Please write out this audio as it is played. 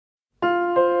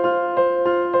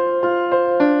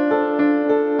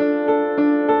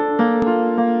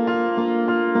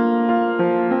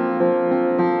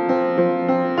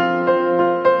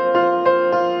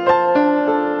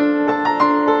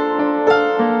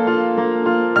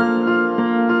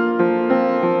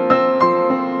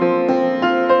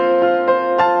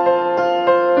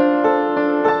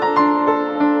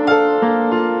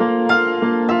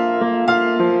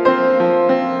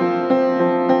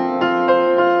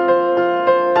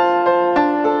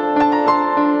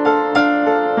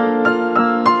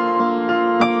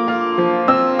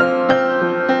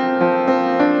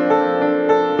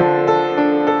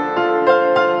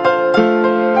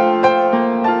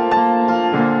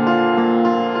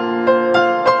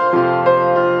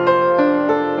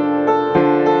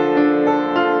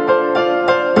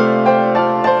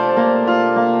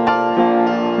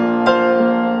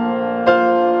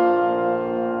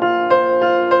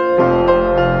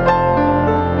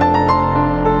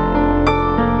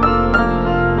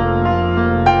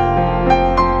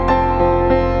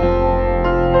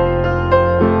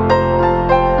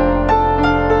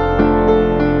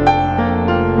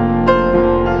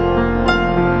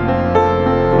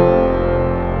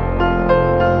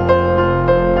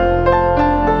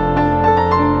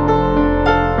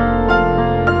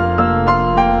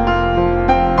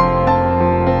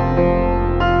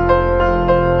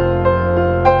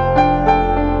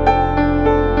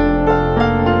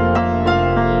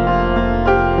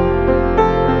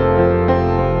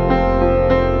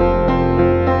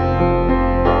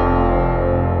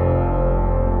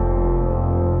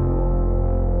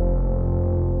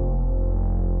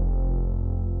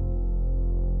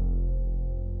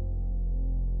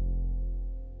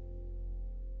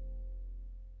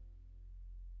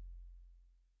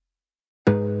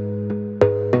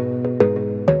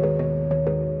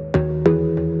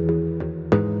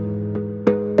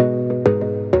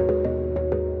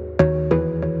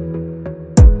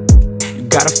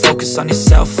focus on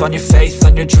yourself, on your faith,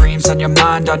 on your dreams, on your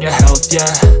mind, on your health, yeah.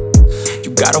 You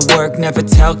gotta work, never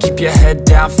tell, keep your head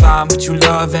down, find what you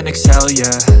love and excel, yeah.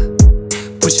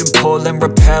 Push and pull and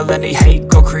repel any hate,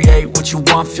 go create what you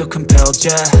want, feel compelled,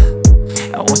 yeah.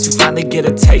 And once you finally get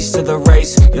a taste of the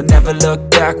race, you'll never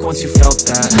look back once you felt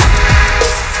that.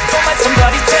 Don't let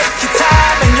somebody take your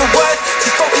time and your worth,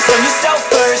 just focus on yourself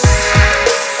first.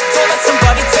 Don't let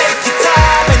somebody take your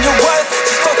time and your worth,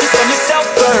 just focus on yourself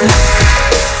first.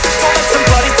 Don't let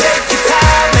somebody take your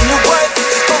time and your worth,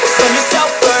 just focus on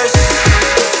yourself first.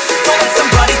 Don't let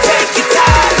somebody take your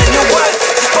time and your worth,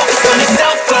 just focus on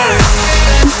yourself first.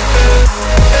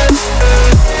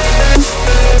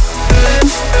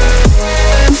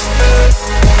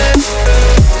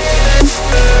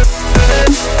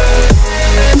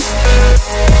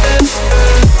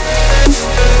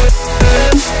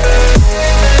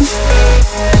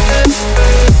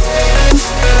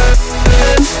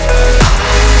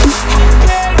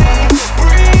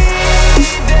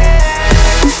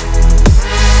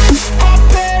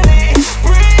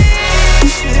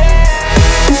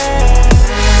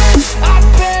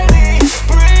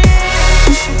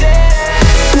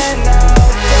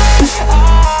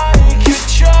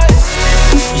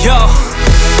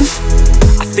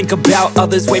 About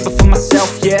others way before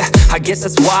myself, yeah. I guess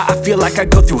that's why I feel like I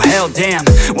go through hell, damn.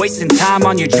 Wasting time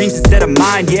on your dreams instead of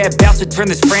mine, yeah. About to turn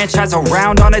this franchise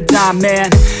around on a dime, man.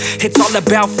 It's all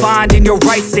about finding your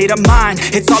right state of mind.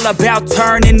 It's all about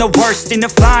turning the worst into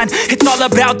fine. It's all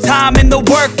about time and the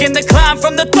work and the climb.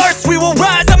 From the thirst we will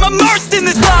rise, I'm immersed in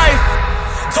this life.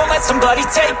 Don't let somebody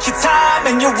take your time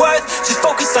and your worth, just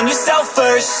focus on yourself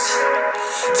first.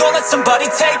 Don't let somebody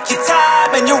take your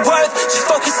time and your worth, just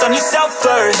focus on yourself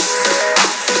first.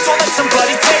 Don't let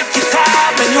somebody take your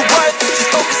time and your worth,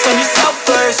 just focus